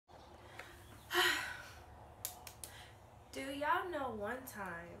Do y'all know one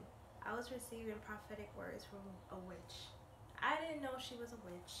time I was receiving prophetic words from a witch? I didn't know she was a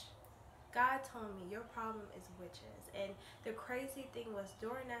witch. God told me your problem is witches. And the crazy thing was,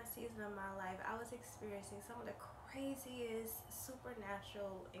 during that season of my life, I was experiencing some of the craziest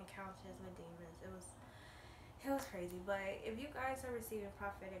supernatural encounters with demons. It was crazy. But if you guys are receiving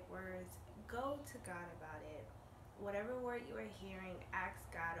prophetic words, go to God about it. Whatever word you are hearing, ask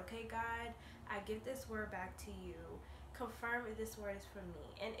God, okay, God, I give this word back to you. Confirm if this word is for me.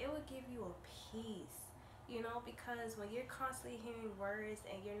 And it will give you a peace, you know, because when you're constantly hearing words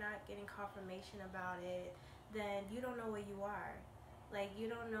and you're not getting confirmation about it, then you don't know where you are. Like, you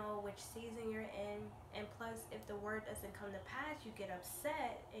don't know which season you're in. And plus, if the word doesn't come to pass, you get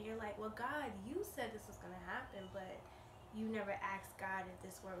upset and you're like, well, God, you said this was going to happen, but you never asked God if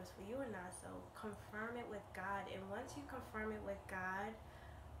this word was for you or not. So confirm it with God. And once you confirm it with God,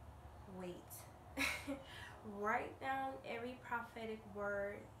 wait. Write down every prophetic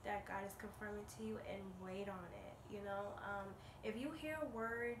word that God is confirming to you and wait on it. You know, if you hear a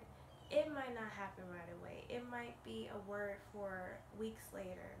word, it might not happen right away. It might be a word for weeks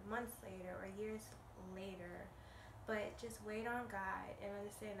later, months later, or years later. But just wait on God and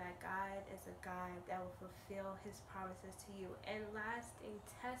understand that God is a God that will fulfill his promises to you. And last thing,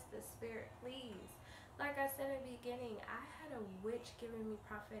 test the spirit, please. Like I said in the beginning, I had a witch giving me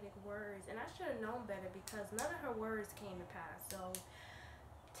prophetic words, and I should have known better because none of her words came to pass. So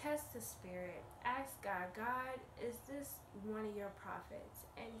test the spirit. Ask God, God, is this one of your prophets?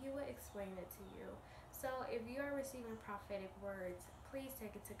 And he will explain it to you. So if you are receiving prophetic words, please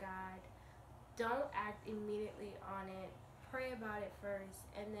take it to God. Don't act immediately on it. Pray about it first,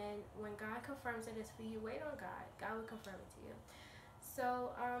 and then when God confirms that it's for you, wait on God. God will confirm it to you.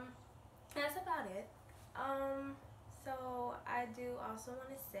 So that's about it. So I do also want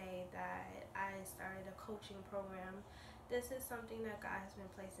to say that I started a coaching program. This is something that God has been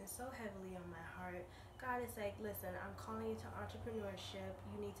placing so heavily on my heart. God is like, listen, I'm calling you to entrepreneurship.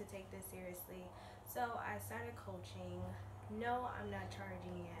 You need to take this seriously. So I started coaching. No, I'm not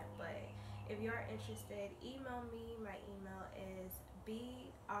charging yet, but if you're interested, email me. My email is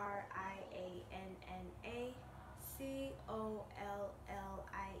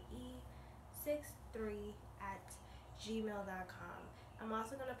briannie63@gmail.com. I'm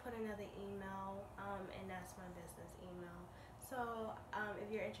also going to put another email, and that's my business email. So if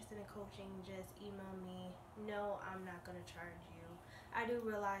you're interested in coaching, just email me. No, I'm not going to charge you. I do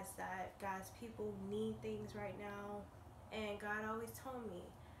realize that God's people need things right now, and God always told me,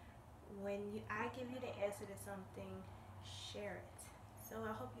 I give you the answer to something, share it. So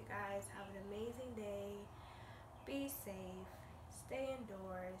I hope you guys have an amazing day. Be safe. Stay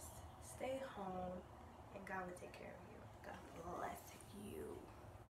indoors. Stay home. And God will take care of you. God bless you.